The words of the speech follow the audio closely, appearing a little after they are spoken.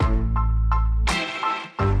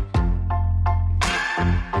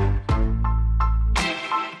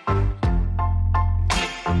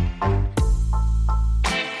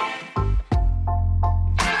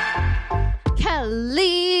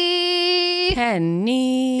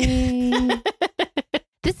Penny.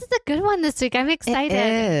 This is a good one this week. I'm excited.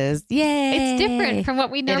 It is. Yay. It's different from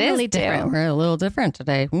what we normally do. We're a little different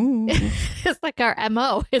today. It's like our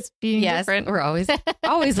MO is being different. We're always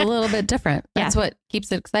a little bit different. That's what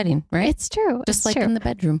keeps it exciting, right? It's true. Just like in the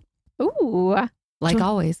bedroom. Ooh. Like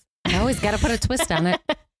always. I always got to put a twist on it.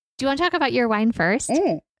 Do you want to talk about your wine first?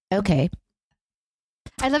 Okay.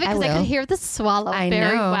 I love it because I could hear the swallow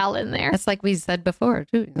very well in there. It's like we said before,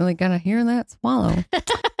 too. You really got to hear that swallow.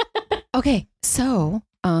 Okay. So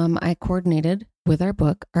I coordinated with our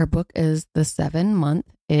book. Our book is The 7-Month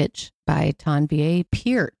Itch by Tanvi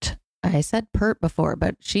Peart. I said Pert before,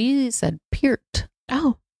 but she said Peart.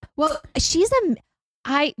 Oh, well,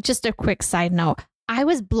 just a quick side note. I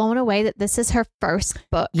was blown away that this is her first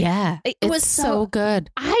book. Yeah. It was so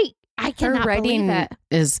good. I cannot her writing believe it.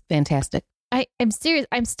 Is fantastic. I'm serious.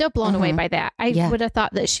 I'm still blown away by that. I would have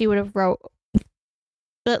thought that she would have wrote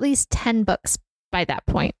at least 10 books by that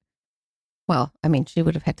point. Well, I mean, she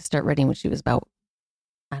would have had to start writing when she was about,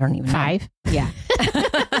 I don't even know. 5. Yeah.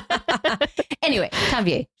 Anyway,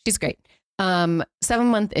 Tanvi, she's great.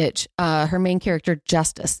 7-Month Itch. Her main character,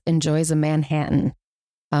 Justice, enjoys a Manhattan,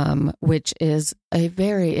 which is a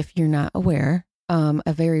very, if you're not aware,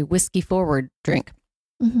 a very whiskey forward drink.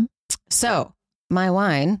 Mm-hmm. So my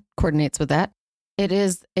wine coordinates with that.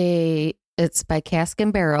 It's by Cask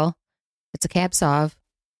and Barrel. It's a Cab Sauv.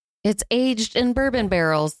 It's aged in bourbon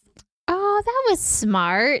barrels. Oh, that was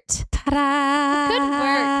smart. Ta-da! Good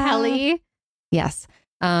work, Kelly. Yes.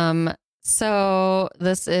 So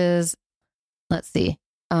this is, let's see.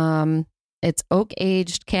 It's oak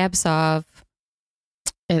aged Cab Sauv.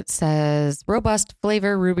 It says robust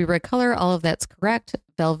flavor, ruby red color. All of that's correct.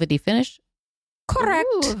 Velvety finish. Correct.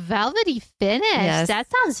 Ooh, velvety finish. Yes. That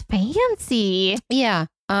sounds fancy. Yeah.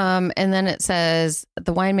 And then it says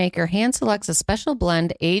the winemaker hand selects a special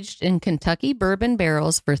blend aged in Kentucky bourbon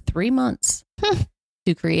barrels for 3 months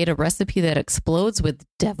to create a recipe that explodes with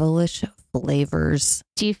devilish flavors.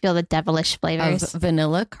 Do you feel the devilish flavors? Of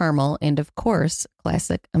vanilla, caramel, and of course,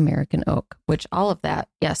 classic American oak, which all of that,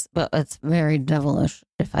 yes, but it's very devilish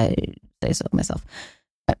if I say so myself.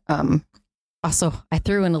 But, also, I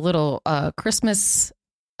threw in a little Christmas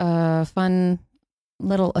fun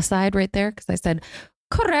little aside right there because I said,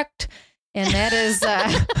 correct. And that is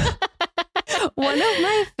one of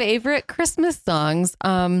my favorite Christmas songs.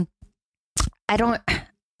 I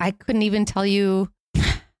couldn't even tell you.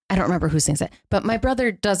 I don't remember who sings it, but my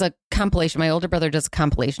brother does a compilation. My older brother does a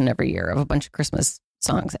compilation every year of a bunch of Christmas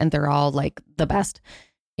songs, and they're all like the best.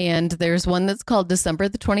 And there's one that's called December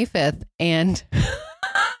the 25th. And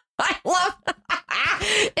I love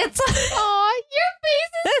it's. Oh, your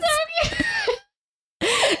face is so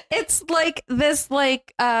cute. It's like this,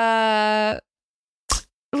 like an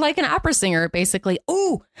opera singer, basically.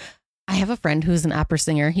 Oh, I have a friend who's an opera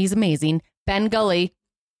singer. He's amazing. Ben Gully.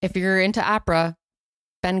 If you're into opera,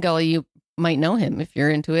 Ben Gully, you might know him if you're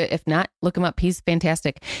into it. If not, look him up. He's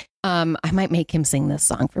fantastic. I might make him sing this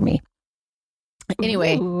song for me.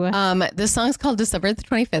 Anyway, this song's called December the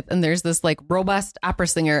 25th, and there's this like robust opera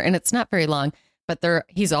singer, and it's not very long, but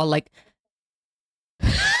he's all like.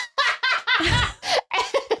 Siri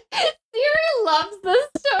loves this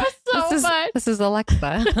show so much. This is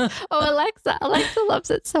Alexa. Alexa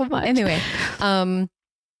loves it so much. Anyway,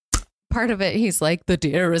 part of it, he's like, the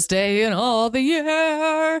dearest day in all the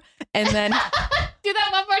year. And then do that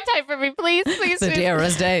one more time for me, please. The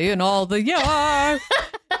dearest day in all the year.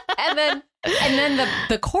 and then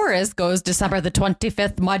the chorus goes, December the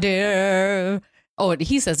 25th, my dear. Oh,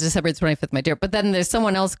 he says December the 25th, my dear. But then there's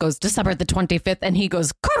someone else goes, December the 25th, and he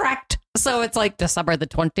goes, correct. So it's like December the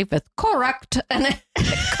 25th, correct. And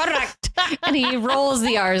correct. And he rolls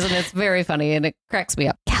the R's, and it's very funny, and it cracks me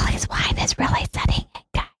up. Kelly's wine is really setting.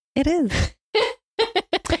 It is.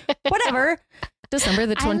 Whatever. December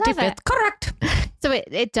the 25th, correct. So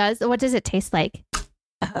it does. What does it taste like?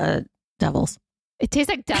 Devils. It tastes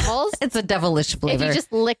like devils? It's a devilish flavor. If you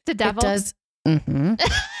just licked a devil? It does. Mm-hmm.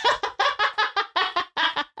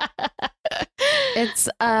 It's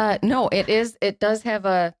no, it is. It does have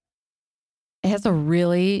it has a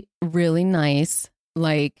really, really nice,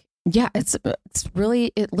 like, yeah, it's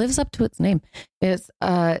really, it lives up to its name. It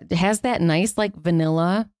has that nice, like,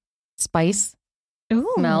 vanilla spice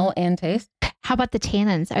smell and taste. How about the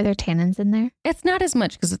tannins? Are there tannins in there? It's not as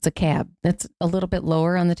much because it's a cab. It's a little bit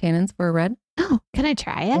lower on the tannins for a red. Oh, can I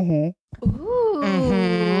try it? Mm-hmm.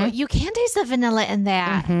 Ooh, you can taste the vanilla in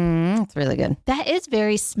that. Mm-hmm. It's really good. That is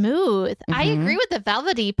very smooth. Mm-hmm. I agree with the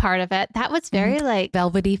velvety part of it. That was very like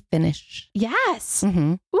velvety finish. Yes.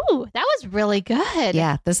 Mm-hmm. Ooh, that was really good.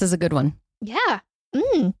 Yeah, this is a good one. Yeah.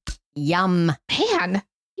 Yum. Man,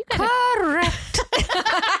 you got correct.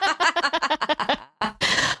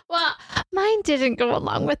 didn't go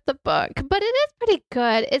along with the book, but it is pretty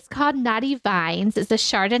good. It's called Naughty Vines. It's a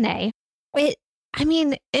Chardonnay. There's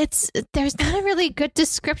not a really good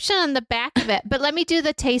description on the back of it, but let me do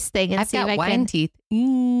the taste thing and I've see got if I wine can. teeth.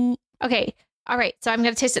 Okay. All right. So I'm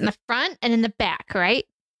going to taste it in the front and in the back, right?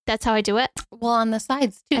 That's how I do it. Well, on the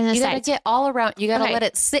sides too. And the you gotta sides. get all around. You gotta Okay. let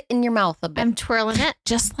it sit in your mouth a bit. I'm twirling it.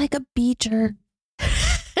 just like a bee jerk.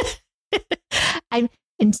 I'm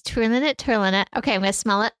twirling it. Okay, I'm going to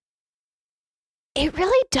smell it. It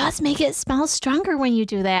really does make it smell stronger when you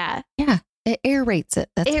do that. Yeah, it aerates it.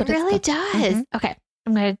 That's It what really it's does. Mhm. Okay,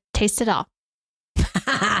 I'm going to taste it all.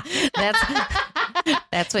 That's You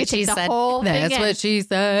what she take the said. whole thing That's in. what she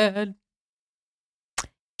said.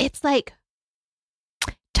 It's like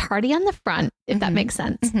tarty on the front, if that Mhm. makes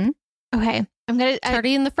sense. Mhm. Okay, I'm going to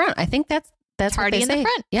Tardy in the front. I think that's what tarty they in say. the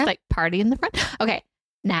front. Yeah. It's like party in the front. Okay,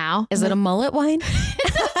 now. Is it a mullet wine?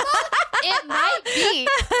 It might be.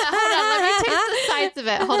 Hold on, let me taste the sides of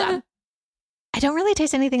it. Hold on. I don't really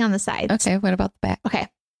taste anything on the sides. Okay, what about the back? Okay.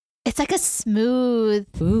 It's like a smooth.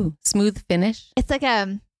 Ooh, smooth finish. It's like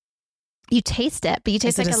you taste it, but you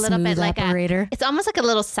taste Is it like a little bit smooth like operator? it's almost like a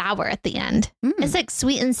little sour at the end. Mm. It's like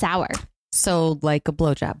sweet and sour. So like a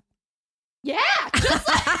blowjob. Yeah. Just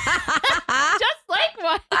like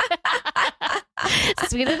one.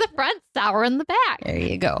 Sweet in the front, sour in the back. There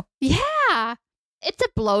you go. Yeah. It's a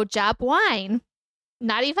blowjob wine.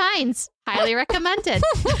 Naughty Vines. Highly recommended.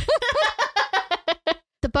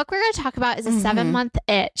 The book we're going to talk about is a 7-month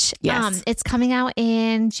itch. Yes. It's coming out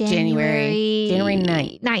in January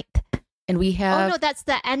 9th. And we have. Oh, no, that's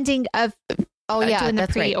the ending of. Oh, yeah, doing the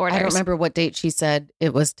that's right. I pre-orders. don't remember what date she said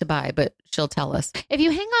it was to buy, but she'll tell us. If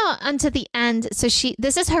you hang out until the end, so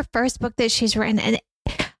this is her first book that she's written, and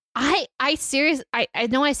I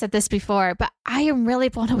know I said this before, but I am really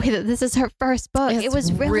blown away that this is her first book. It's it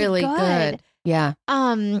was really good. Yeah.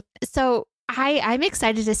 So I'm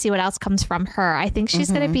excited to see what else comes from her. I think she's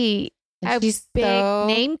going to be a She's big so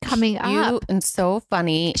name coming cute up. and so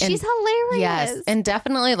funny. And She's hilarious. yes. And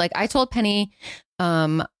definitely, like I told Penny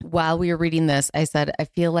while we were reading this, I said, I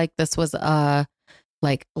feel like this was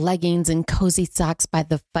like leggings and cozy socks by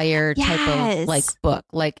the fire type of like book.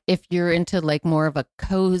 Like if you're into like more of a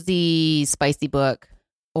cozy, spicy book,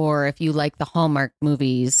 or if you like the Hallmark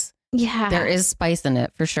movies, Yeah. there is spice in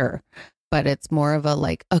it for sure. But it's more of a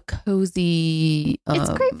like a cozy. It's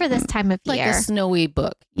great for this time of like year. a snowy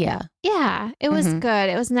book. Yeah. Yeah, it was Mhm. good.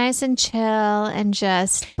 It was nice and chill and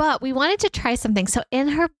but we wanted to try something. So in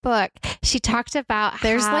her book, she talked about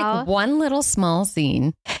There's how, like one little small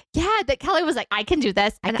scene. that Kelly was like, I can do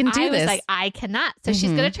this. And can do I was this. like, I cannot. So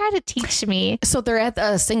she's Mhm. going to try to teach me. So they're at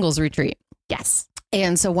a singles retreat. Yes.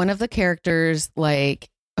 And so one of the characters like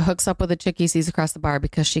hooks up with a chick he sees across the bar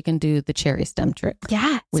because she can do the cherry stem trick.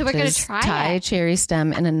 Yeah. So which we're going is to try tie a it. cherry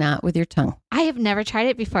stem in a knot with your tongue. I have never tried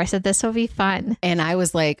it before. So this will be fun. And I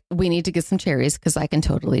was like, we need to get some cherries because I can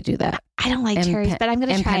totally do that. I don't like And cherries, but I'm going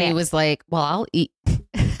to And try Penny it. was like, well, I'll eat.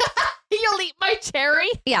 You'll eat my cherry?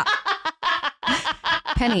 Yeah.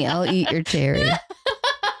 Penny, I'll eat your cherry.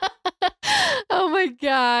 Oh my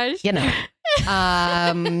gosh. You know,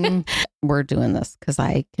 we're doing this because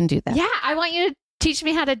I can do that. Yeah. I want you to teach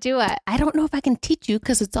me how to do it. I don't know if I can teach you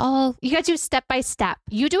because it's all. You got to do step by step.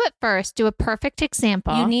 You do it first. Do a perfect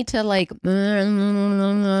example. You need to like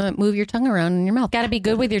move your tongue around in your mouth. Got to be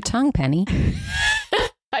good with your tongue, Penny.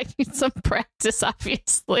 I need some practice,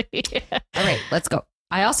 obviously. All right, let's go.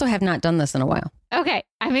 I also have not done this in a while Okay.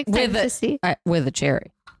 I'm excited to see. with a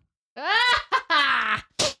cherry.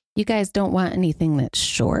 You guys don't want anything that's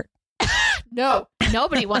short. No,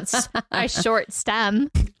 nobody wants a short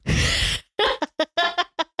stem. I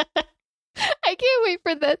can't wait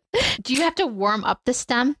for this. Do you have to warm up the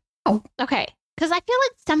stem? Oh. Okay. Because I feel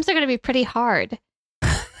like stems are going to be pretty hard.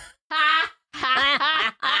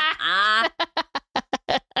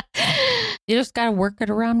 You just got to work it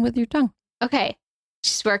around with your tongue. Okay.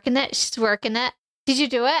 She's working it. She's working it. Did you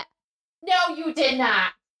do it? No, you did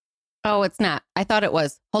not. Oh, it's not. I thought it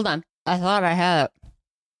was. Hold on. I thought I had it.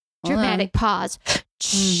 Hold on. Dramatic pause.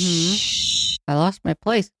 I lost my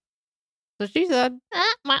place. So she said,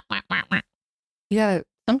 you gotta,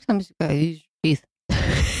 sometimes you gotta use your teeth.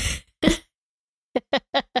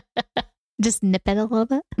 Just nip it a little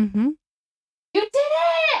bit. Mm-hmm. You did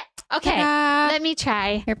it. Okay. Ta-da. Let me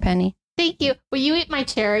try. Here, Penny. Thank you. Will you eat my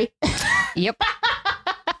cherry? Yep.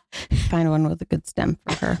 Find one with a good stem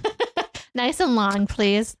for her. Nice and long,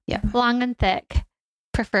 please. Yeah. Long and thick,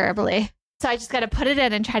 preferably. So I just got to put it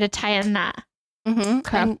in and try to tie in that. Mm-hmm.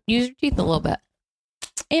 Okay. And use your teeth a little bit.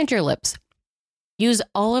 And your lips. Use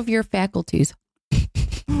all of your faculties.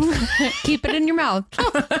 Keep it in your mouth.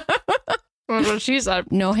 She said.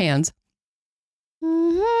 No hands.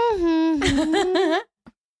 Oh,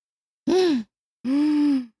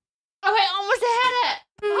 I almost had it.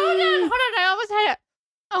 Hold on. I almost had it.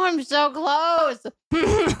 Oh, I'm so close.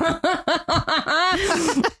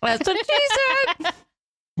 That's what she said.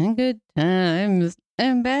 In good times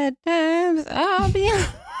and bad times, I'll be. No,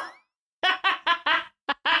 I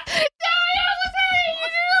almost had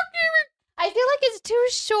it. I feel like it's too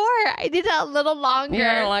short. I did it a little longer.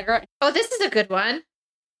 Yeah, like right. Oh, this is a good one.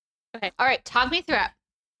 Okay. All right. Talk me through it.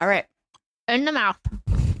 All right. In the mouth.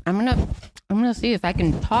 I'm gonna see if I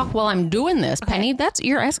can talk while I'm doing this. Okay. Penny,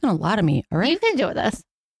 you're asking a lot of me. All right. You can do this.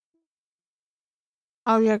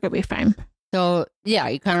 Oh, you're gonna be fine. So yeah,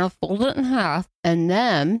 you kind of fold it in half, and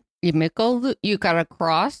then you make a loop. You gotta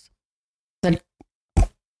cross the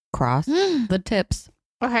tips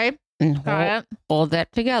Okay. and Got it. hold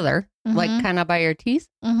that together, like kind of by your teeth.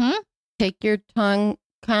 Mm-hmm. Take your tongue,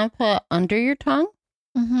 kind of put it under your tongue,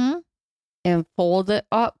 Mm-hmm. and fold it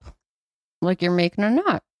up like you're making a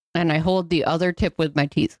knot. And I hold the other tip with my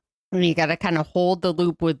teeth. And you gotta kind of hold the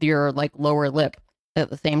loop with your like lower lip at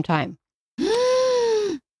the same time.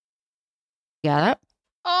 Got it?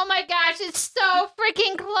 Oh my gosh, it's so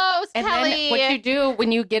freaking close, And Kelly. then what you do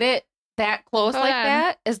when you get it that close Hold like on.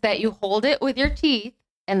 that is that you hold it with your teeth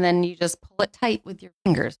and then you just pull it tight with your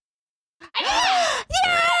fingers. Yay!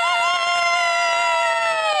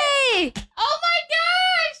 Oh my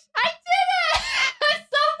gosh! I did it! I'm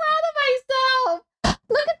so proud of myself.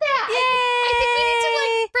 Look at that. I think we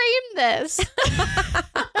need to frame this.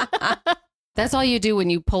 That's all you do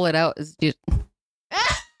when you pull it out is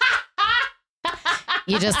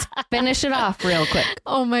you just finish it off real quick.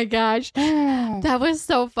 Oh my gosh. That was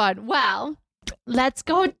so fun. Well, let's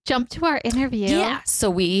go jump to our interview. Yeah. So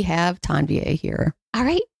we have Tanvier here. All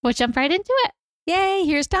right. We'll jump right into it. Yay,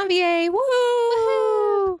 here's Tanvier.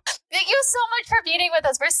 Woo! Thank you so much for being with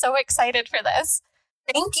us. We're so excited for this.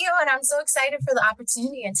 Thank you. And I'm so excited for the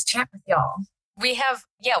opportunity and to chat with y'all. We have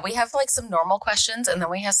like some normal questions and then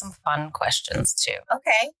we have some fun questions too.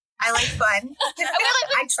 Okay. I like fun.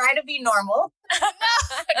 I try to be normal.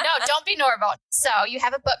 No, don't be normal. So you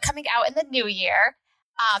have a book coming out in the new year,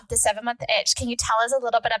 The 7-Month Itch. Can you tell us a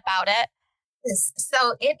little bit about it?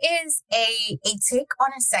 So it is a take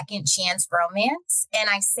on a second chance romance.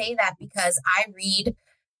 And I say that because I read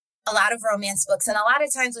a lot of romance books. And a lot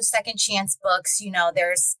of times with second chance books, you know,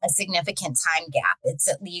 there's a significant time gap. It's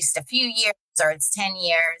at least a few years or it's 10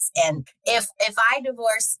 years. And if I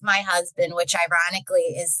divorce my husband, which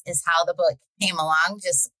ironically is how the book came along,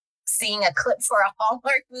 just seeing a clip for a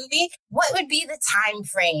Hallmark movie, what would be the time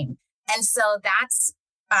frame? And so that's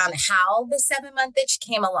how the 7-Month Itch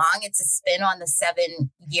came along. It's a spin on the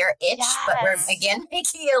 7-year itch, but we're again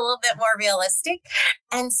making it a little bit more realistic.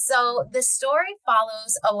 And so the story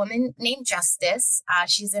follows a woman named Justice.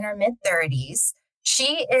 She's in her mid-30s.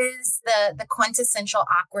 She is the quintessential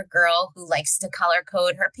awkward girl who likes to color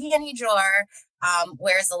code her panty drawer,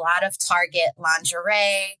 wears a lot of Target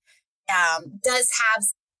lingerie, does have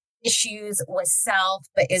issues with self,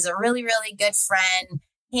 but is a really, really good friend,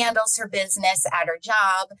 handles her business at her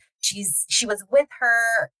job. She was with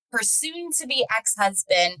her soon-to-be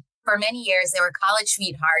ex-husband for many years. They were college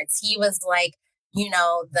sweethearts. He was like, you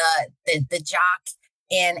know, the jock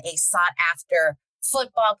and a sought-after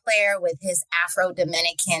football player with his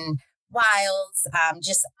Afro-Dominican wiles,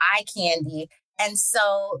 just eye candy. And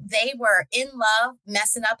so they were in love,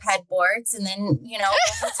 messing up headboards. And then, you know,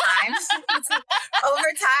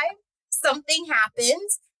 over time, something happened.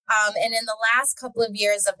 And in the last couple of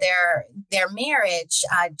years of their marriage,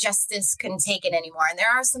 Justice couldn't take it anymore. And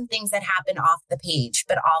there are some things that happen off the page,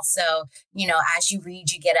 but also, you know, as you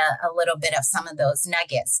read, you get a little bit of some of those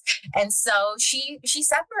nuggets. And so she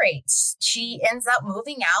separates. She ends up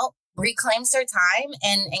moving out, reclaims her time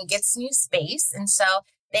and gets new space. And so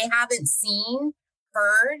they haven't seen,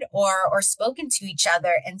 heard, or spoken to each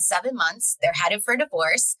other in 7 months. They're headed for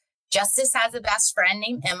divorce. Justice has a best friend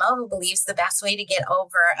named Emma who believes the best way to get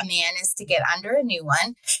over a man is to get under a new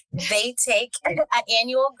one. They take an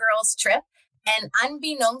annual girls' trip, and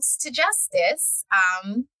unbeknownst to Justice,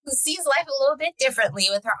 who sees life a little bit differently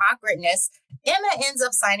with her awkwardness, Emma ends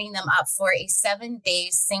up signing them up for a 7-day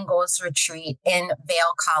singles retreat in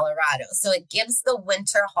Vail, Colorado. So it gives the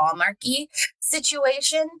winter Hallmarky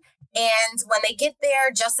situation. And when they get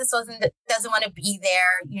there, Justice doesn't want to be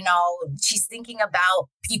there. You know, she's thinking about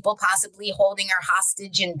people possibly holding her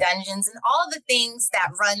hostage in dungeons and all the things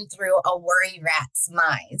that run through a worry rat's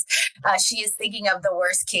mind. She is thinking of the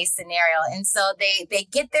worst case scenario. And so they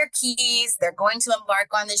get their keys. They're going to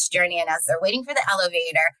embark on this journey. And as they're waiting for the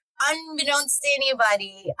elevator, unbeknownst to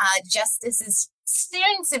anybody, Justice's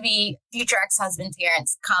soon-to-be future ex-husband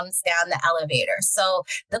Terrence comes down the elevator. So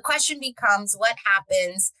the question becomes, what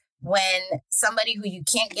happens when somebody who you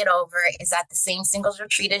can't get over is at the same singles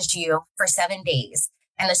retreat as you for 7 days?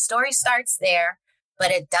 And the story starts there,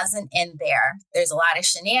 but it doesn't end there. There's a lot of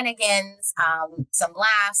shenanigans, some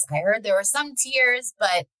laughs. I heard there were some tears,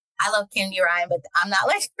 but I love Candy Ryan, but I'm not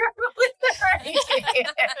like her with her.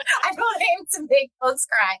 I don't aim to make folks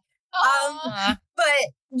cry.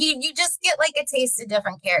 But you just get like a taste of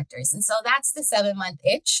different characters. And so that's the 7-month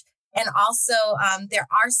itch. And also there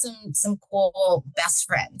are some cool best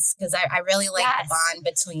friends, because I really like the bond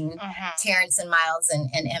between Terrence and Miles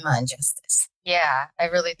and Emma and Justice. Yeah, I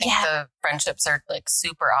really think the friendships are like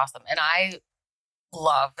super awesome. And I'm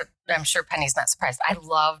sure Penny's not surprised, I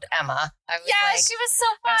loved Emma. She was so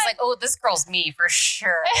fun. I was like, oh, this girl's me for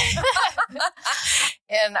sure.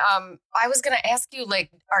 And I was going to ask you,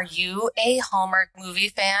 like, are you a Hallmark movie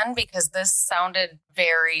fan? Because this sounded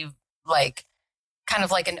very like kind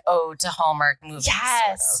of like an ode to Hallmark movies.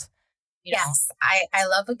 Yes. Sort of, yes. I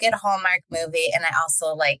love a good Hallmark movie, and I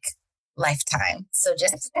also like Lifetime. So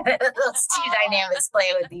just those two dynamics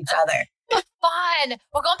play with each other. Fun.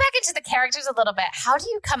 Well, going back into the characters a little bit, how do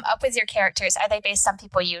you come up with your characters? Are they based on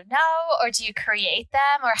people you know, or do you create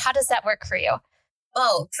them, or how does that work for you?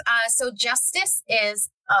 Both. So Justice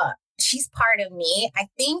is, she's part of me. I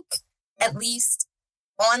think at least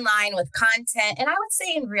online with content, and I would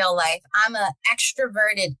say in real life, I'm an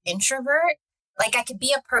extroverted introvert. Like I could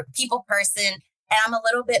be a people person, and I'm a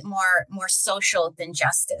little bit more social than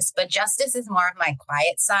Justice. But Justice is more of my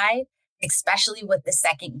quiet side, especially with the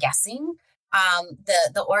second guessing.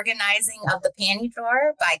 The organizing of the panty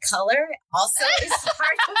drawer by color also is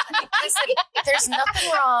part of me. Listen, there's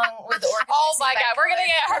nothing wrong with organizing. Oh my God, we're going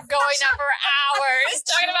to get her going on for hours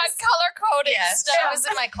talking about color coding stuff. She was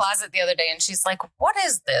in my closet the other day and she's like, what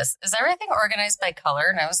is this? Is everything organized by color?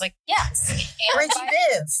 And I was like, yes. And where'd you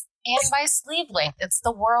live? And by sleeve length. It's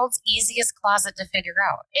the world's easiest closet to figure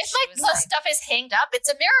out. If like the stuff is hanged up, it's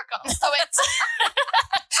a miracle. So it's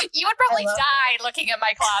you would probably die looking at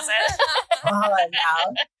my closet. Oh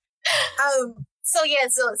no. So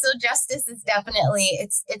Justice is definitely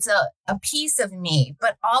it's a piece of me,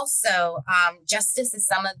 but also Justice is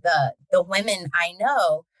some of the women I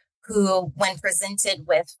know who, when presented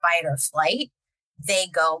with fight or flight, they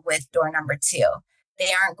go with door number 2.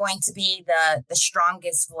 They aren't going to be the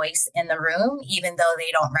strongest voice in the room, even though they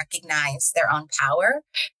don't recognize their own power.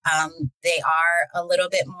 They are a little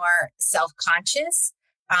bit more self-conscious,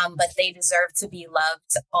 but they deserve to be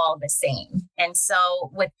loved all the same. And so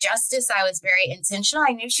with Justice, I was very intentional.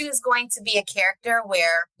 I knew she was going to be a character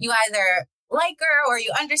where you either like her or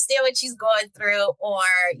you understand what she's going through, or,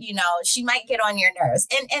 she might get on your nerves.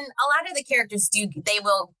 And a lot of the characters they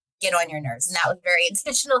will get on your nerves. And that was very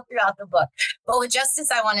intentional throughout the book. But with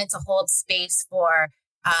Justice, I wanted to hold space for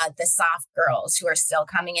the soft girls who are still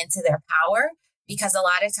coming into their power, because a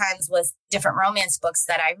lot of times with different romance books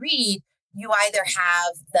that I read, you either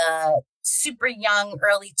have the super young,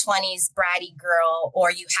 early 20s bratty girl,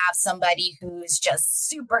 or you have somebody who's just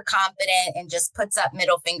super confident and just puts up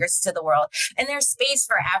middle fingers to the world. And there's space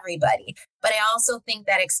for everybody. But I also think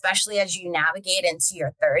that especially as you navigate into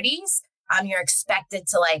your 30s, you're expected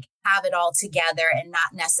to like have it all together and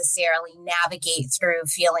not necessarily navigate through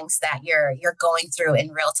feelings that you're going through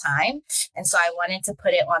in real time. And so I wanted to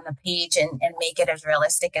put it on the page and make it as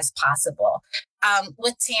realistic as possible.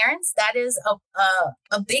 With Terrence, that is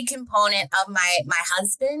a big component of my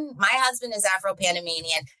husband. My husband is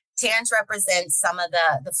Afro-Panamanian. Terrence represents some of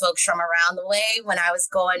the folks from around the way when I was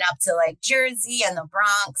going up to like Jersey and the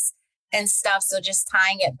Bronx and stuff. So just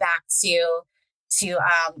tying it back to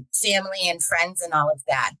family and friends and all of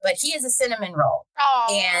that. But he is a cinnamon roll.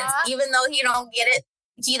 Aww. And even though he doesn't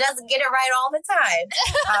get it right all the time.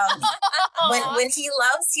 When he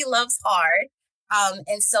loves hard.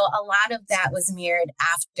 And so a lot of that was mirrored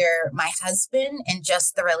after my husband and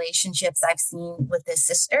just the relationships I've seen with his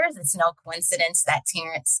sisters. It's no coincidence that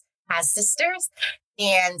Terrence has sisters,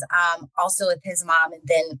 and also with his mom, and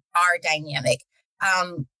then our dynamic.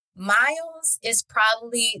 Miles is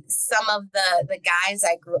probably some of the guys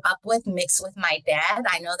I grew up with mixed with my dad.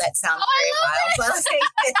 I know that sounds very wild, but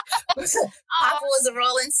Papa was a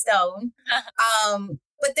Rolling Stone.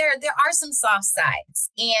 But there are some soft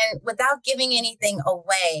sides. And without giving anything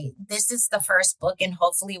away, this is the first book and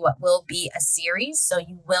hopefully what will be a series. So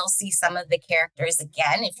you will see some of the characters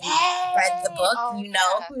again. If you read the book, you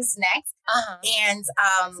know who's next. Uh-huh. And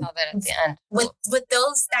I saw that at the end. with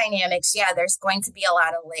those dynamics, there's going to be a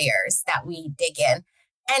lot of layers that we dig in.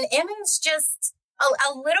 And Emma is just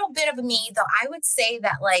a little bit of me, though. I would say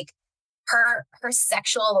that like her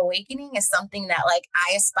sexual awakening is something that like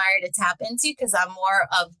I aspire to tap into because I'm more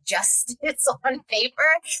of justice on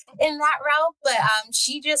paper in that route. But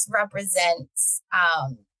she just represents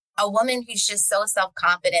a woman who's just so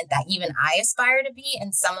self-confident that even I aspire to be,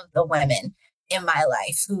 and some of the women in my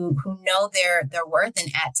life who know their worth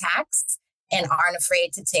and at tax and aren't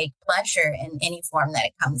afraid to take pleasure in any form that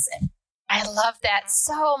it comes in. I love that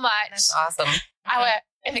so much. That's awesome. I'm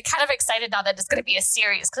kind of excited now that it's going to be a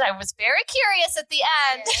series because I was very curious at the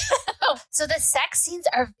end. So the sex scenes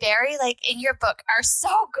are very like in your book are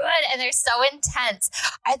so good and they're so intense.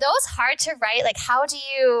 Are those hard to write? Like how do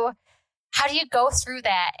you go through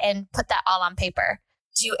that and put that all on paper?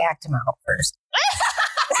 Do you act them out first?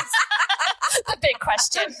 The big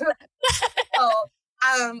question.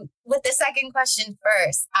 With the second question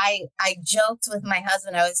first, I joked with my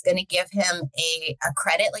husband I was going to give him a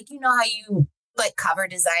credit. Like, you know how you put cover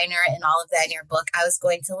designer and all of that in your book? I was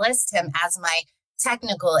going to list him as my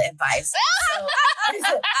technical advisor.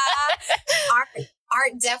 So,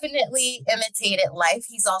 art definitely imitated life.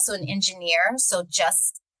 He's also an engineer. So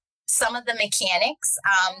just some of the mechanics,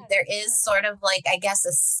 there is sort of like, I guess,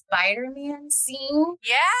 a Spider-Man scene.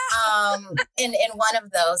 Yeah. In one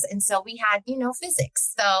of those. And so we had,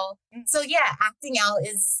 physics. So yeah, acting out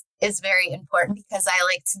is very important because I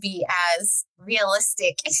like to be as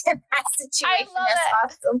realistic in that situation as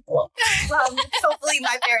possible. Hopefully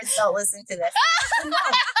my parents don't listen to this. No.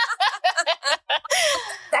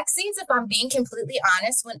 Sex scenes, if I'm being completely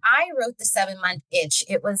honest, when I wrote The 7-Month Itch,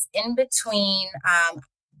 it was in between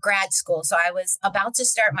grad school. So I was about to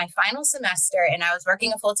start my final semester and I was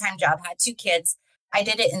working a full-time job, had 2 kids. I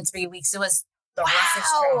did it in 3 weeks. It was the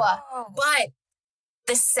roughest job. But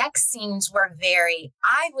the sex scenes were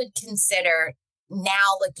I would consider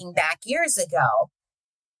now looking back years ago,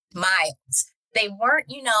 mild. They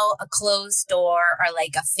weren't, a closed door or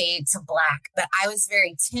like a fade to black, but I was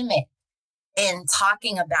very timid in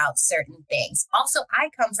talking about certain things. Also, I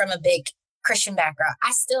come from a big Christian background.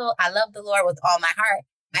 I love the Lord with all my heart.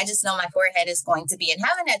 I just know my forehead is going to be in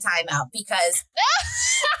heaven at timeout because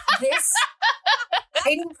this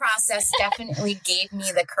writing process definitely gave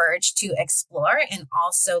me the courage to explore and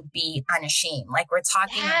also be unashamed. Like we're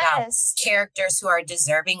talking about characters who are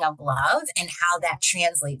deserving of love and how that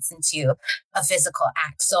translates into a physical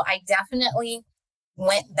act. So I definitely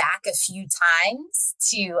went back a few times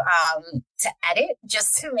to edit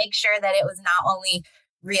just to make sure that it was not only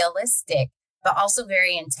realistic, but also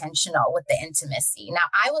very intentional with the intimacy. Now,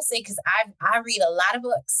 I will say, because I read a lot of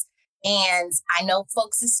books and I know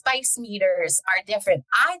folks' spice meters are different.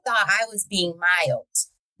 I thought I was being mild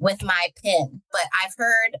with my pen, but I've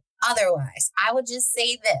heard otherwise. I would just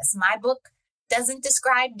say this. My book doesn't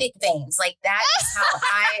describe dick veins. Like that is how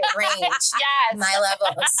I range my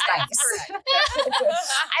level of spice.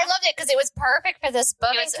 I loved it because it was perfect for this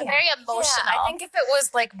book. It was very emotional. Yeah, I think if it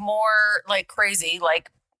was like more like crazy,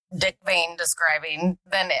 like dick vein describing,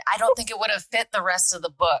 then I don't think it would have fit the rest of the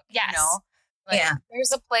book. Yes.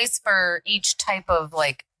 There's a place for each type of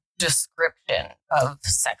like description of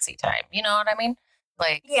sexy time. You know what I mean?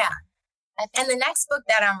 Like, yeah. And the next book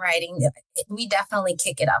that I'm writing, we definitely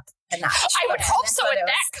kick it up a notch. I would hope so with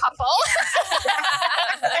that couple.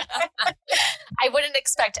 I wouldn't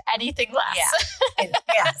expect anything less. Yeah.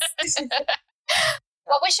 Yes.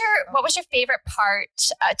 What was your favorite part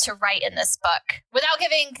to write in this book, without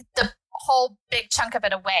giving the whole big chunk of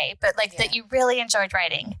it away, but like that you really enjoyed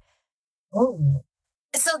writing? Ooh.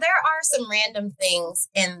 So there are some random things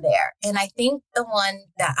in there. And I think the one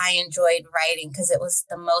that I enjoyed writing, because it was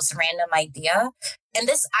the most random idea, and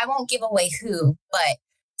this, I won't give away who, but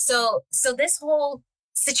so this whole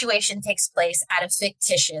situation takes place at a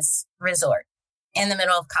fictitious resort in the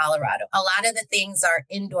middle of Colorado. A lot of the things are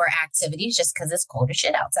indoor activities just because it's cold as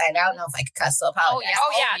shit outside. I don't know if I could cuss, so apologize.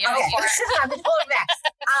 Oh yeah. Okay. I've been pulling back.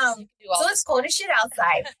 So it's cold as shit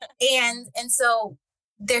outside. And so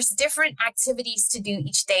there's different activities to do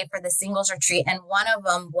each day for the singles retreat. And one of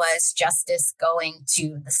them was Justice going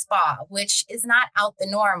to the spa, which is not out the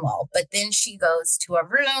normal. But then she goes to a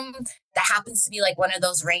room that happens to be like one of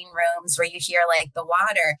those rain rooms where you hear like the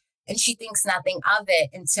water. And she thinks nothing of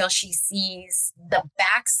it until she sees the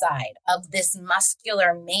backside of this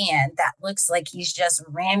muscular man that looks like he's just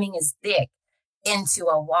ramming his dick into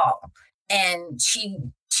a wall. And she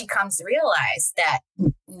comes to realize that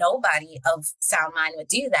nobody of sound mind would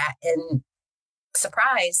do that. And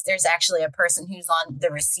surprise, there's actually a person who's on the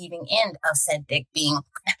receiving end of said dick being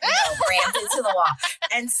rammed into the wall.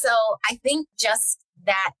 And so I think just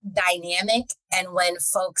that dynamic, and when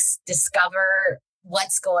folks discover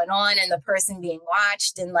what's going on and the person being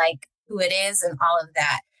watched and like who it is and all of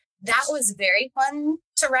that. That was very fun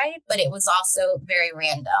to write, but it was also very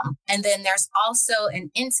random. And then there's also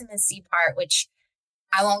an intimacy part, which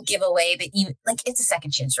I won't give away, but even like it's a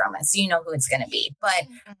second chance romance, so you know who it's going to be. But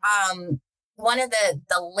one of the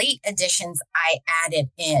late additions I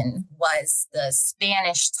added in was the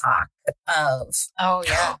Spanish talk of somebody.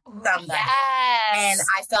 Yes. And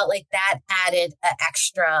I felt like that added an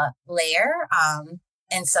extra layer.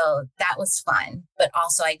 And so that was fun. But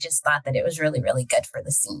also I just thought that it was really, really good for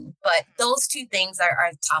the scene. But those two things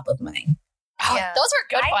are top of mind. Oh, those are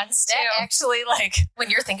good ones too. That actually, like,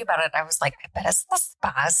 when you're thinking about it, I was like, I bet it's the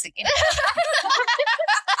spa scene.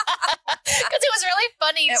 Because it was really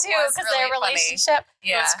funny It too, was because really their funny. relationship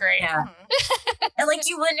was great. Yeah. Mhm. And like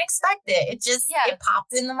you wouldn't expect it. It just it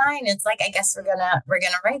popped in the mind. It's like, I guess we're gonna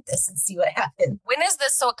write this and see what happens. When is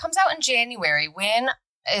this? So it comes out in January. When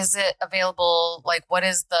is it available? Like, what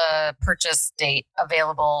is the purchase date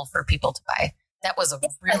available for people to buy? That was a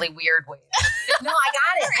really weird way. No, I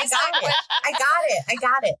got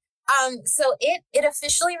it. So it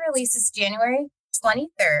officially releases January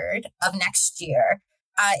 23rd of next year.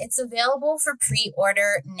 It's available for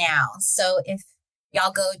pre-order now. So if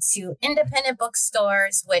y'all go to independent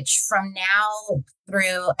bookstores, which from now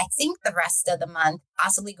through, I think the rest of the month,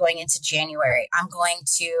 possibly going into January, I'm going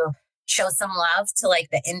to show some love to like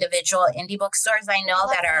the individual indie bookstores I know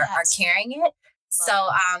that are carrying it. So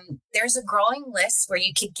there's a growing list where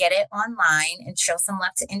you could get it online and show some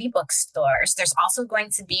love to indie bookstores. There's also going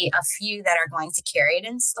to be a few that are going to carry it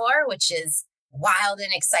in store, which is wild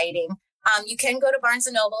and exciting. You can go to Barnes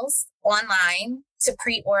 & Noble's online to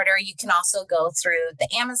pre-order. You can also go through the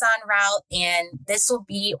Amazon route, and this will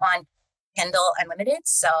be on Kindle Unlimited.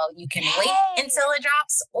 So you can wait until it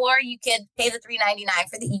drops, or you could pay the $3.99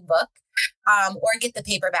 for the ebook, or get the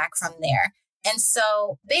paperback from there. And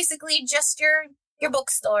so basically just your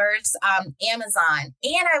bookstores, Amazon.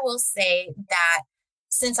 And I will say that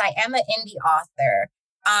since I am an indie author,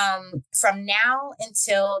 from now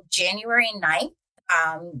until January 9th,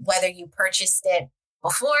 whether you purchased it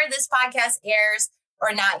before this podcast airs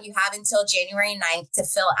or not, you have until January 9th to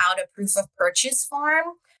fill out a proof of purchase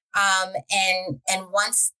form. And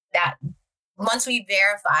once we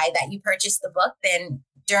verify that you purchased the book, then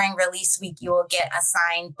during release week, you will get a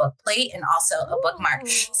signed book plate and also a bookmark.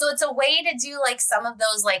 So it's a way to do like some of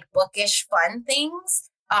those like bookish fun things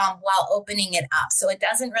while opening it up. So it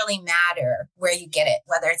doesn't really matter where you get it,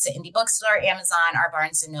 whether it's an indie bookstore, Amazon, or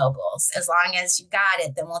Barnes & Noble's. As long as you got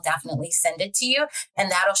it, then we'll definitely send it to you, and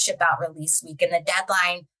that'll ship out release week. And the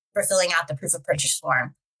deadline for filling out the proof of purchase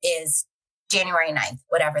form is January 9th,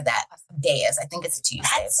 whatever that day is. I think it's a Tuesday.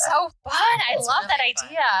 That's so fun. I love that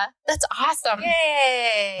idea. That's awesome.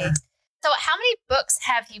 Yay! So how many books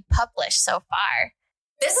have you published so far?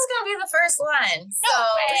 This is going to be the first one. No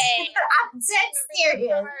way. I'm dead serious.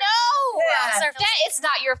 No. Yeah. That is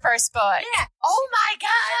not your first book. Yeah. Oh my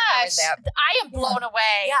gosh. I I am blown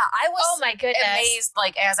away. Yeah, I was Oh my goodness. amazed.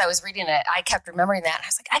 Like, as I was reading it, I kept remembering that. And I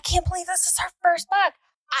was like, I can't believe this is our first book.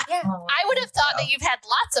 I would have thought that you've had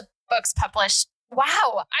lots of books published.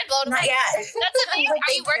 Wow. I'm blown away. Not yet. That's amazing.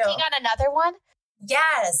 Are you working on another one?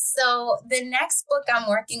 Yes. So the next book I'm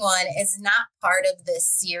working on is not part of this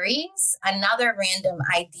series. Another random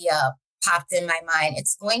idea popped in my mind.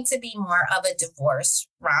 It's going to be more of a divorce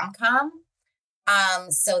rom-com.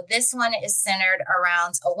 So this one is centered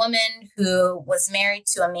around a woman who was married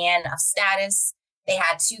to a man of status. They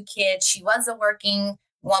had 2 kids. She was a working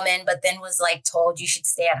woman, but then was like told you should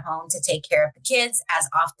stay at home to take care of the kids, as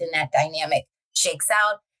often that dynamic shakes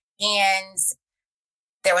out. And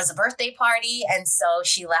there was a birthday party, and so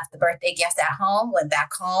she left the birthday gift at home, went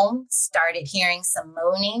back home, started hearing some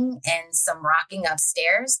moaning and some rocking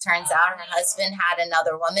upstairs. Turns out her husband had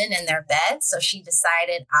another woman in their bed, so she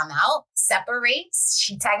decided, I'm out, separates.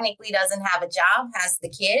 She technically doesn't have a job, has the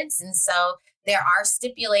kids, and so there are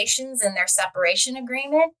stipulations in their separation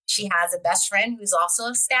agreement. She has a best friend who's also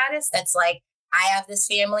of status that's like, I have this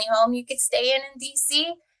family home you could stay in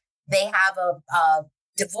DC. They have a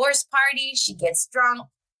divorce party. She gets drunk,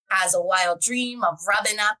 has a wild dream of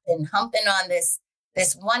rubbing up and humping on this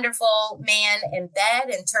wonderful man in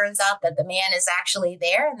bed, and turns out that the man is actually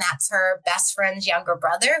there, and that's her best friend's younger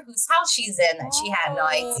brother, whose house she's in, that she had no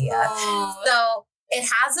idea. So it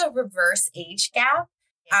has a reverse age gap.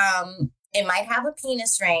 It might have a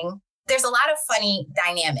penis ring. There's a lot of funny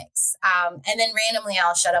dynamics. And then randomly,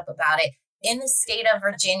 I'll shut up about it. In the state of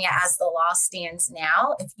Virginia, as the law stands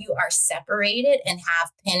now, if you are separated and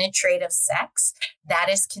have penetrative sex, that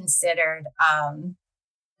is considered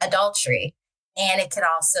adultery. And it could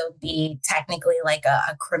also be technically like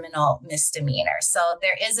a criminal misdemeanor. So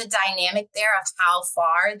there is a dynamic there of how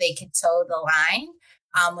far they could toe the line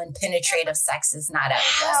when penetrative sex is not evident.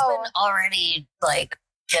 Husband already like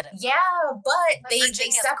did it. Yeah, but they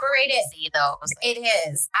Virginia's separate it. crazy, though. It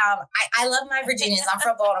is. I love my Virginians. I'm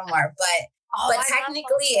from Baltimore, but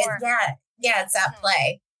technically, it's at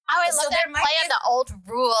play. Oh, I So love that there might play be- on the old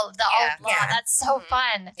rule, the Yeah, old law. yeah. That's so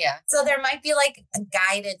fun. Yeah. So there might be like a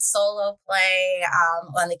guided solo play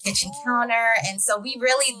on the kitchen counter, and so we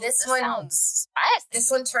really this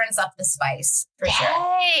one turns up the spice for sure.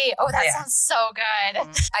 Yay! Oh, that Yeah. sounds so good.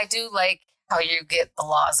 I do like how you get the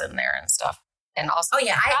laws in there and stuff. And also, Oh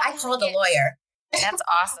yeah, I called a lawyer. that's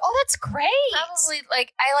awesome. Oh, that's great. Probably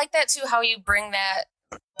like I like that too, how you bring that,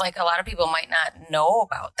 like a lot of people might not know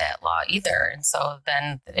about that law either. And so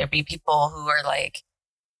then there'd be people who are like,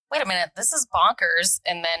 wait a minute, this is bonkers,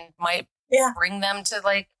 and then might bring them to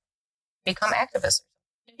like become activists.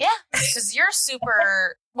 Yeah. Because you're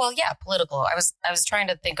super political. I was trying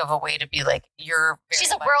to think of a way to be like you're very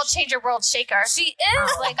She's a much- world changer, world shaker. She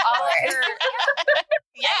is like all of her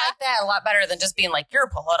I like that a lot better than just being like, you're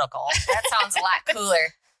political. That sounds a lot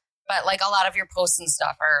cooler. But like a lot of your posts and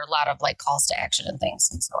stuff are a lot of like calls to action and things.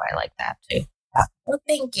 And so I like that too. Well,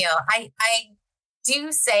 thank you. I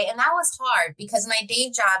do say, and that was hard because my day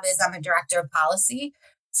job is I'm a director of policy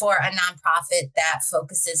for a nonprofit that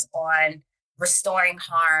focuses on restoring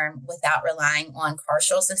harm without relying on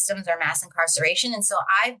carceral systems or mass incarceration. And so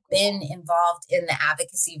I've been involved in the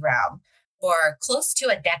advocacy realm for close to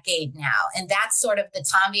a decade now. And that's sort of the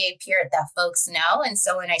Tanvier period that folks know. And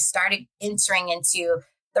so when I started entering into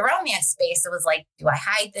the romance space, it was like, do I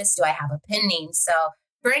hide this? Do I have a pen name? So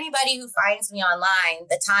for anybody who finds me online,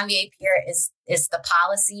 the Tanvier period is the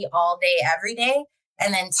policy all day, every day.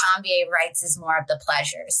 And then Tanvier writes is more of the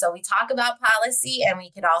pleasure. So we talk about policy and we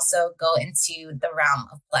could also go into the realm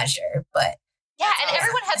of pleasure. But Yeah, and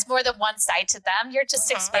everyone has more than one side to them. You're just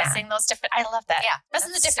expressing those different. I love that. Yeah. Those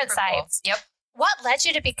are the different super cool. sides. Yep. What led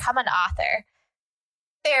you to become an author?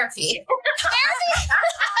 therapy.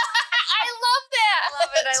 I love that.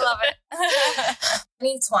 I love it.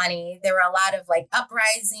 2020, there were a lot of like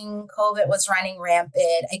uprising. COVID was running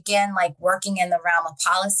rampant. Again, like working in the realm of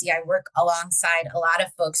policy, I work alongside a lot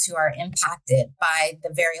of folks who are impacted by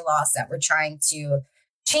the very laws that we're trying to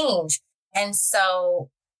change. And so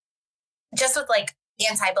just with like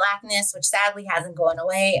anti-Blackness, which sadly hasn't gone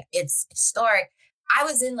away, it's historic. I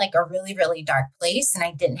was in like a really, really dark place and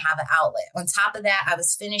I didn't have an outlet. On top of that, I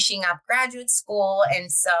was finishing up graduate school. And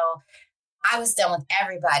so I was done with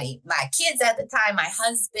everybody, my kids at the time, my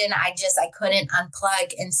husband, I couldn't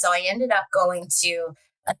unplug. And so I ended up going to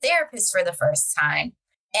a therapist for the first time.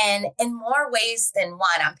 And in more ways than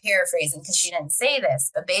one, I'm paraphrasing because she didn't say this,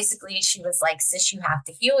 but basically she was like, sis, you have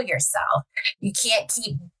to heal yourself. You can't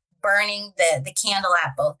keep burning the candle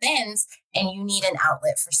at both ends, and you need an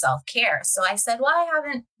outlet for self-care. So I said, well, I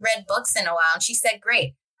haven't read books in a while. And she said,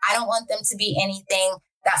 great. I don't want them to be anything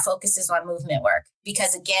that focuses on movement work,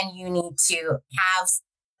 because again, you need to have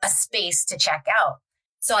a space to check out.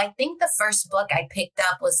 So I think the first book I picked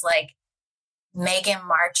up was like Megan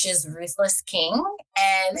March's Ruthless King.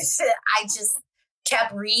 And I just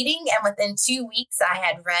kept reading. And within 2 weeks, I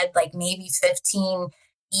had read like maybe 15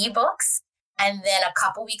 ebooks. And then a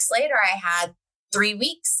couple weeks later, I had 3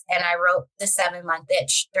 weeks and I wrote The 7-Month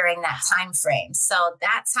Itch during that time frame. So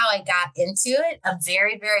that's how I got into it. A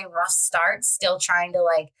very, very rough start, still trying to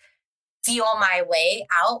like feel my way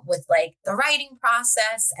out with like the writing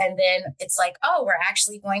process. And then it's like, oh, we're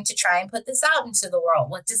actually going to try and put this out into the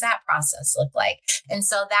world. What does that process look like? And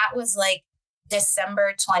so that was like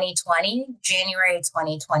December 2020, January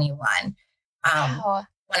 2021, Wow.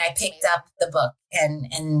 when I picked up the book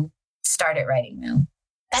and started writing them.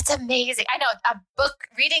 That's amazing. I know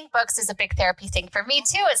reading books is a big therapy thing for me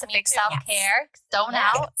too. It's a big too. self-care. Zone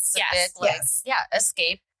Yes. out. It's a Yes. big, like, Yes.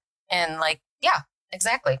 escape. And like,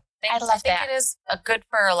 exactly. I love think that. it is a good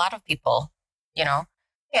for a lot of people, you know?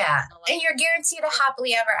 Yeah. And you're guaranteed a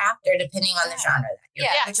happily ever after, depending on the genre that you're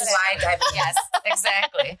in, Yeah, which is why I dive in. Yes,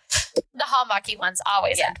 exactly. The Hallmarky ones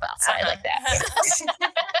always Yeah. end well. So I like that.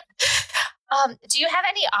 Uh-huh. Do you have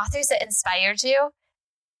any authors that inspired you?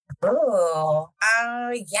 Oh,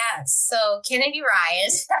 yes. So Kennedy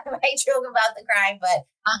Ryan, I might joke about the crime, but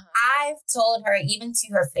I've told her, even to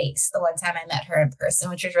her face, the one time I met her in person,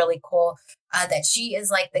 which was really cool, that she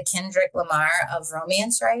is like the Kendrick Lamar of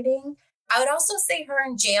romance writing. I would also say her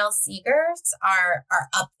and J.L. Seegers are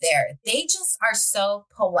up there. They just are so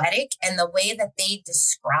poetic, and the way that they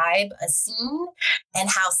describe a scene and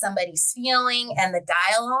how somebody's feeling and the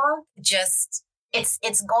dialogue just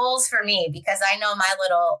it's goals for me because I know my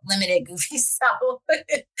little limited goofy self.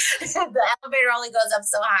 The elevator only goes up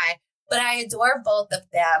so high, but I adore both of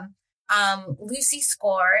them. Lucy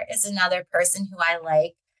Score is another person who I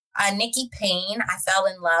like. Nikki Payne, I fell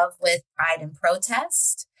in love with Pride and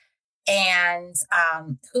Protest. And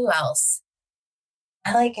who else?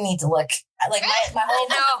 I need to look. My whole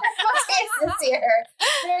face is here.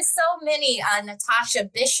 There's so many. Natasha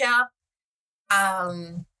Bishop.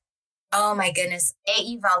 Oh my goodness.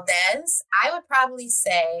 A.E. Valdez. I would probably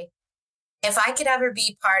say if I could ever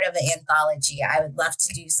be part of an anthology, I would love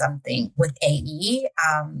to do something with A.E.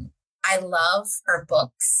 I love her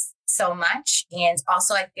books so much. And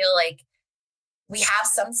also I feel like we have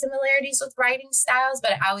some similarities with writing styles,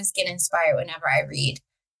 but I always get inspired whenever I read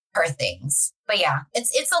her things. But yeah,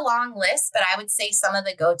 it's a long list, but I would say some of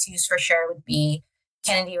the go-tos for sure would be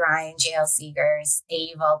Kennedy Ryan, J.L. Seegers,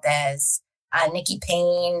 A.E. Valdez, Nikki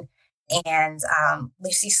Payne, and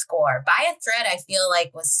Lucy Score. By a Thread, I feel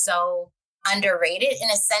like was so underrated in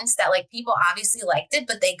a sense that like people obviously liked it,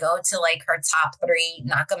 but they go to like her top 3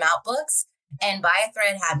 knock 'em out books. And By a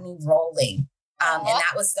Thread had me rolling. And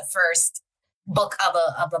that was the first book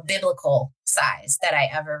of a biblical size that I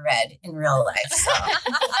ever read in real life. So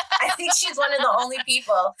I think she's one of the only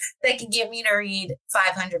people that can get me to read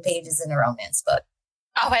 500 pages in a romance book.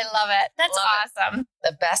 Oh, I love it. That's awesome.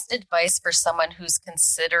 The best advice for someone who's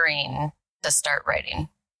considering to start writing.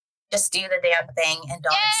 Just do the damn thing and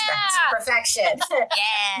don't expect perfection.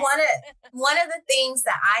 Yeah. One of the things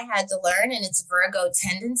that I had to learn in its Virgo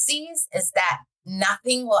tendencies is that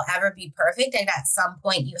nothing will ever be perfect. And at some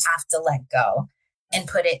point you have to let go and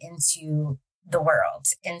put it into the world.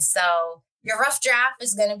 And so your rough draft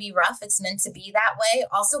is going to be rough. It's meant to be that way.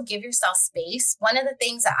 Also give yourself space. One of the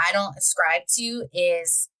things that I don't ascribe to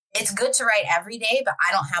is it's good to write every day, but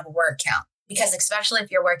I don't have a word count. Because especially if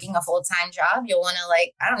you're working a full-time job, you'll want to,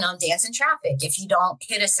 dance in traffic if you don't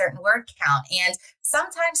hit a certain word count. And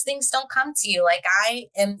sometimes things don't come to you. Like I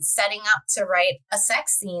am setting up to write a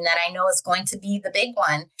sex scene that I know is going to be the big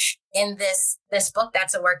one in this book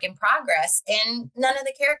that's a work in progress. And none of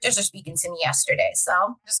the characters are speaking to me yesterday.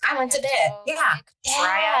 So I went to bed.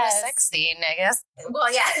 Try out a sex scene, I guess.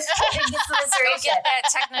 Well, yeah. Go get that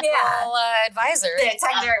technical advisor. The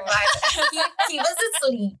technical advisor. He was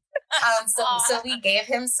asleep. So we gave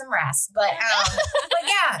him some rest, but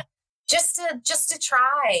yeah, just to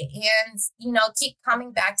try and, keep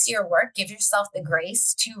coming back to your work, give yourself the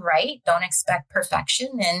grace to write. Don't expect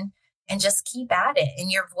perfection and just keep at it.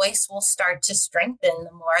 And your voice will start to strengthen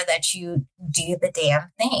the more that you do the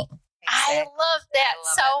damn thing. I love that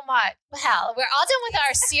so much. Well, we're all done with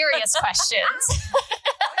our serious questions.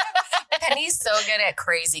 Penny's so good at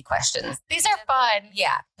crazy questions. These are fun.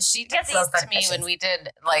 Yeah. She did these to me when we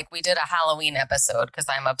did a Halloween episode because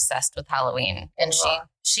I'm obsessed with Halloween. And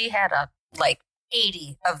she had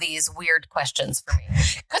 80 of these weird questions for me.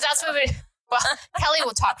 Because that's what Kelly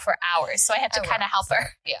will talk for hours. So I have to kind of help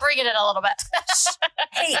her bring it in a little bit.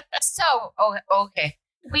 Hey, so, okay.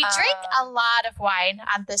 We drink a lot of wine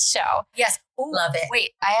on this show. Yes. Ooh, love it.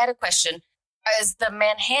 Wait, I had a question. Is the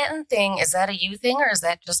Manhattan thing, is that a you thing or is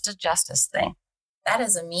that just a Justice thing? That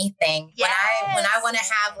is a me thing. Yes. When I want to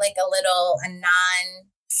have a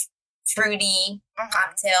non-fruity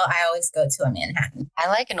cocktail, I always go to a Manhattan. I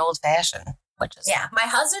like an old fashioned, which is my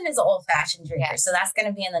husband is an old fashioned drinker, so that's going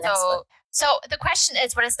to be in the next one. So the question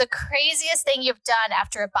is, what is the craziest thing you've done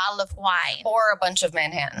after a bottle of wine? Or a bunch of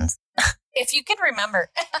Manhattans. If you can remember.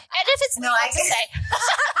 And if it's legal to say.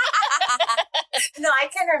 No, I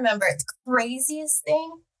can remember. The craziest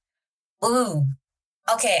thing? Ooh.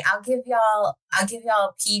 Okay, I'll give y'all a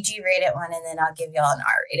PG rated one and then I'll give y'all an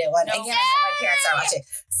R rated one. No. Again, my parents are watching.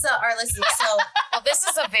 So our listeners, well, this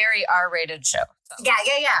is a very R rated show. So.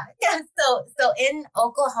 Yeah. So in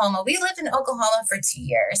Oklahoma, we lived in Oklahoma for 2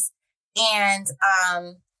 years. And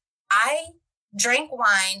I drank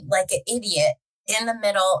wine like an idiot in the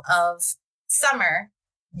middle of summer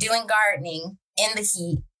doing gardening in the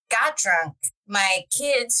heat, got drunk. My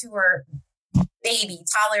kids who were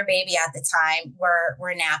toddler baby at the time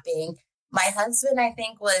were napping. My husband, I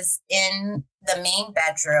think, was in the main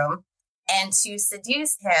bedroom. And to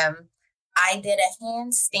seduce him, I did a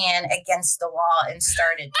handstand against the wall and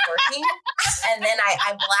started twerking. And then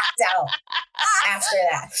I blacked out after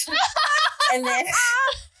that. And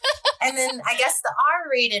then I guess the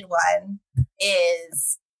R-rated one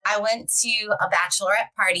is I went to a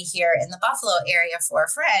bachelorette party here in the Buffalo area for a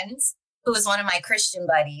friend who was one of my Christian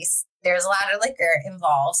buddies. There's a lot of liquor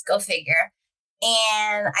involved, go figure.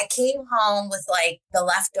 And I came home with the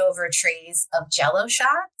leftover trays of Jell-O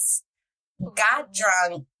shots, got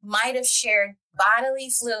drunk, might have shared bodily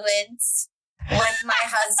fluids with my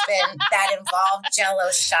husband that involved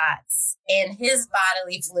Jell-O shots and his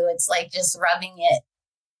bodily fluids, like just rubbing it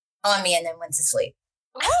on me, and then went to sleep.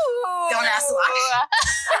 Ooh. Don't ask why.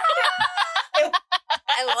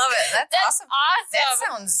 I love it. That's awesome.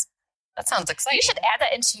 Awesome. That sounds exciting. You should add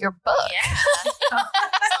that into your book. Yeah.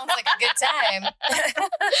 Sounds like a good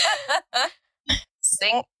time.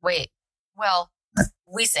 Sing. Wait. Well,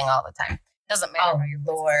 we sing all the time. Doesn't matter.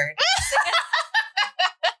 Oh, Lord.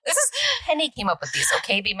 This is Penny came up with these.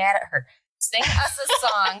 Okay, be mad at her. Sing us a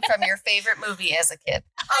song from your favorite movie as a kid.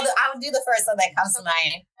 I'll do the first one that comes to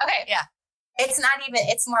mind. Okay. Yeah. It's not even,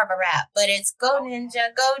 it's more of a rap, but it's Go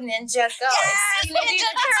Ninja, Go Ninja, Go. Yes, It's Teenage Ninja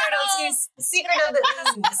Mutant Turtles. Turtles, Secret of the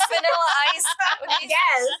Ooze. Vanilla Ice.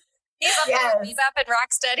 Yes. Yes. Bebop and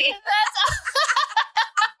Rocksteady.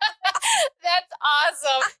 That's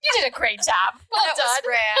awesome. You did a great job. Well That done. was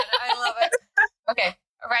rad. I love it. Okay.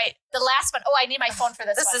 All right. The last one. Oh, I need my phone for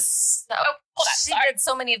this This one. is so, hold on, she sorry. did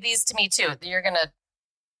so many of these to me too. You're gonna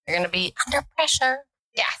be under pressure.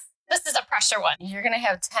 Yes. This is a pressure one. You're gonna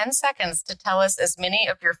have 10 seconds to tell us as many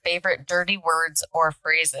of your favorite dirty words or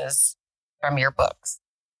phrases from your books.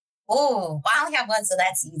 Ooh, well, I only have one, so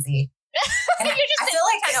that's easy. And You just I said feel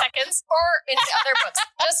like 10 seconds. Or in other books.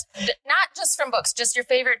 Not just from books, just your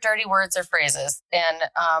favorite dirty words or phrases.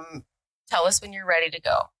 And tell us when you're ready to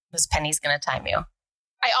go. Miss Penny's gonna time you.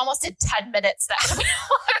 I almost did 10 minutes then.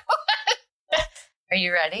 Are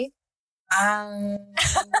you ready?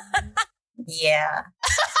 Yeah.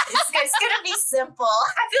 It's gonna be simple.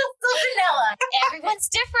 I feel so vanilla. Everyone's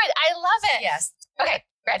different. I love it. Yes. Okay.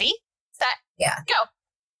 Ready? Set. Yeah. Go.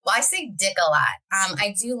 Well, I say dick a lot.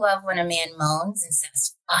 I do love when a man moans and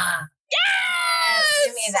says, "Ah, Yes.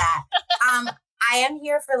 give me that." I am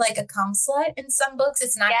here for like a cum slut in some books.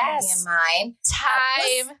 It's not going to be Yes. in mine.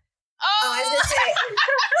 Time. Oh, I was gonna say,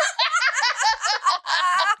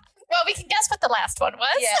 Well, we can guess what the last one was.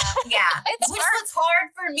 Yeah. yeah, It's which was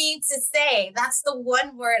hard for me to say. That's the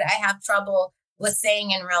one word I have trouble with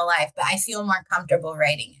saying in real life, but I feel more comfortable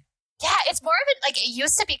writing it. Yeah, it's more of a, like, it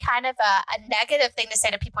used to be kind of a negative thing to say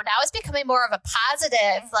to people. Now it's becoming more of a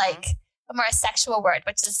positive, like a more sexual word,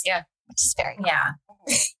 which is very cool. Yeah,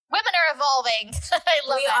 Women are evolving. I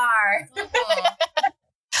love we it. are.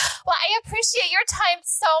 Well, I appreciate your time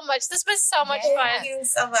so much. This was so much Thank fun. you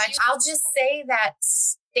so much. I'll just say that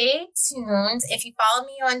stay tuned. If you follow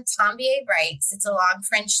me on Tombier Writes, it's a long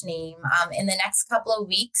French name. In the next couple of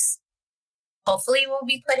weeks, hopefully we'll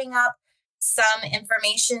be putting up some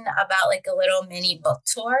information about like a little mini book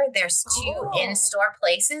tour. There's 2 in-store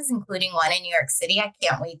places, including one in New York City. I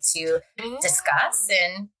can't wait to discuss.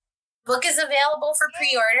 And book is available for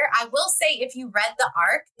pre-order. I will say, if you read the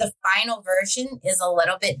ARC, the final version is a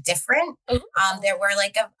little bit different. There were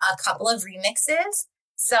like a couple of remixes.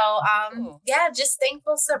 So, yeah, just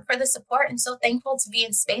thankful for the support and so thankful to be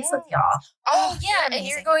in space with y'all. Oh, yeah. And amazing.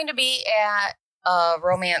 you're going to be at a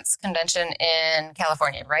romance convention in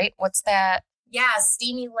California, right? What's that? Yeah,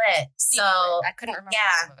 Steamy Lit. So I couldn't remember yeah.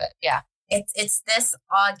 the name of it. Yeah. it's this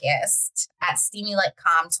August at Steamy Lit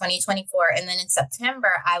Con 2024. And then in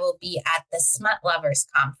September, I will be at the Smut Lovers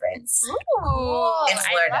Conference. Cool. In I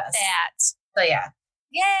Florida. love that. So yeah.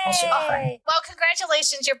 That should be fun. Yay! Well,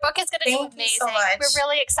 congratulations. Your book is going to do Thank you amazing. so much. We're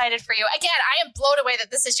really excited for you. Again, I am blown away that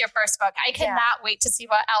this is your first book. I cannot wait to see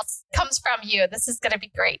what else comes from you. This is going to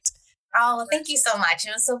be great. Oh, well, thank you so much.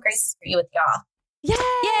 It was so great to be with y'all.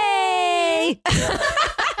 Yay!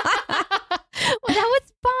 Well, that was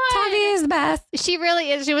fun. Tommy is the best. She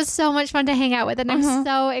really is. She was so much fun to hang out with. And I'm Mhm.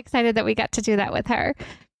 so excited that we got to do that with her.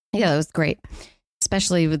 Yeah, that was great.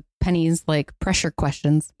 Especially with Penny's like pressure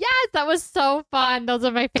questions. Yes, that was so fun. Those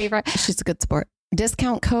are my favorite. She's a good sport.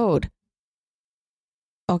 Discount code.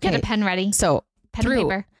 Okay. Get a pen ready. So, Pen and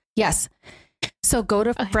paper. yes. So go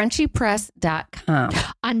to FrenchiePress.com.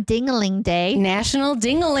 On Ding-a-Ling Day. National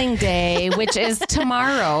Ding-a-Ling Day, which is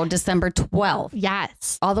tomorrow, December 12th,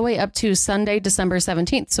 Yes. all the way up to Sunday, December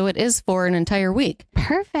 17th. So it is for an entire week.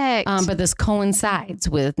 Perfect. But this coincides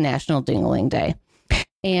with National Ding-a-Ling Day.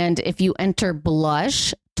 And if you enter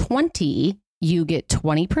Blush 20, you get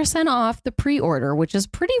 20% off the pre-order, which is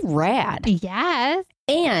pretty rad. yes.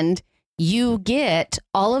 And you get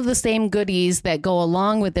all of the same goodies that go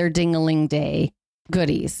along with their Ding-a-Ling Day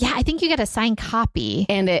goodies. Yeah, I think you get a signed copy.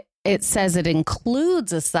 And it says it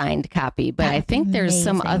includes a signed copy, but I That's think there's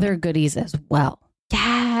some amazing. other goodies as well.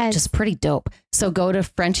 Yes. Just pretty dope. So go to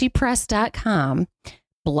FrenchiePress.com.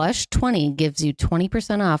 Blush 20 gives you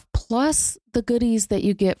 20% off, plus the goodies that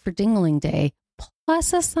you get for Ding-a-Ling Day,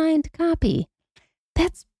 plus a signed copy.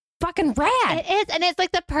 That's fucking rad. It is. And it's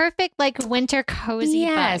like the perfect like winter cozy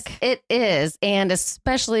Yes, book. it is. And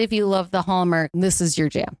especially if you love the Hallmark, this is your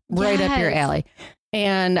jam. Right up your Yes. alley.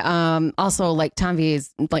 And also like Tanvi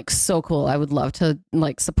is like so cool. I would love to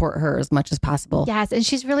like support her as much as possible. Yes. And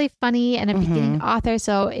she's really funny and a Mhm. beginning author.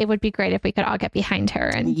 So it would be great if we could all get behind her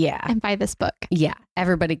and Yeah. buy this book. Yeah.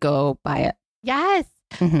 Everybody go buy it. Yes.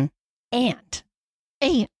 Mm-hmm. And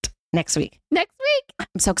And next week, next week.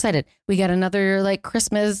 I'm so excited. We got another like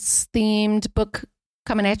Christmas themed book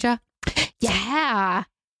coming at you. Yeah.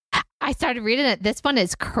 I started reading it. This one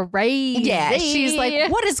is crazy. Yeah. She's like,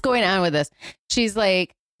 what is going on with this? She's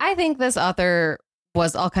like, I think this author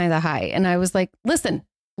was all kinds of high. And I was like, listen,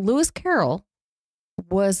 Lewis Carroll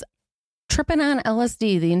was tripping on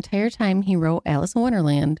LSD the entire time he wrote Alice in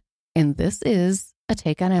Wonderland. And this is a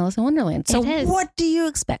take on Alice in Wonderland. So It is. what do you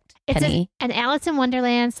expect, It's Penny? an Alice in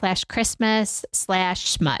Wonderland /Christmas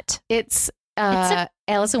 /smut. It's a-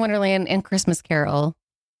 Alice in Wonderland and Christmas Carol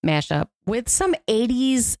mashup with some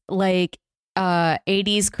 80s like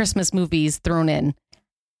 80s Christmas movies thrown in.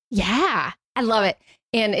 Yeah. I love it.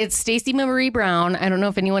 And it's Stacey Marie Brown. I don't know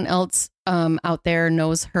if anyone else out there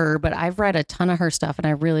knows her, but I've read a ton of her stuff and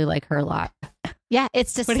I really like her a lot. Yeah.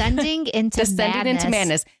 It's descending into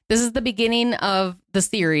madness. This is the beginning of the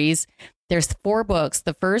series. There's 4 books.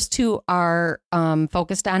 The first 2 are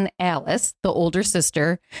focused on Alice, the older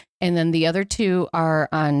sister, and then the other 2 are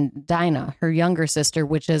on Dinah, her younger sister,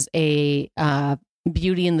 which is a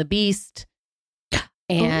Beauty and the Beast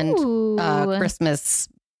and Ooh. Christmas.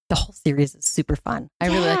 The whole series is super fun. I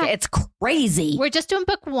really like it. It's crazy. We're just doing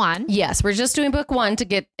book 1. Yes, we're just doing book 1 to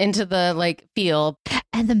get into the like feel.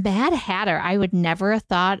 And the Mad Hatter, I would never have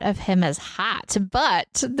thought of him as hot,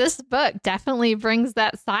 but this book definitely brings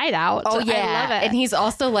that side out. Oh yeah, I love it. and he's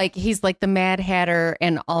also like the Mad Hatter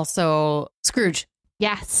and also Scrooge.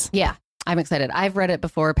 Yes. Yeah, I'm excited. I've read it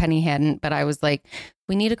before. Penny hadn't, but I was like,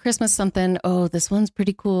 we need a Christmas something. Oh, this one's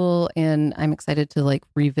pretty cool, and I'm excited to like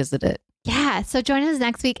revisit it. Yeah. So join us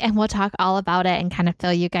next week and we'll talk all about it and kind of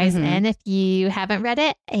fill you guys Mhm. in if you haven't read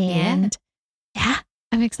it. And yeah,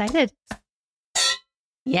 I'm excited.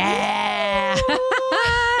 Yeah.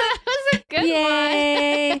 that was a good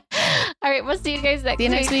Yay. one. All right. We'll see you guys next See you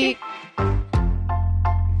next week. week.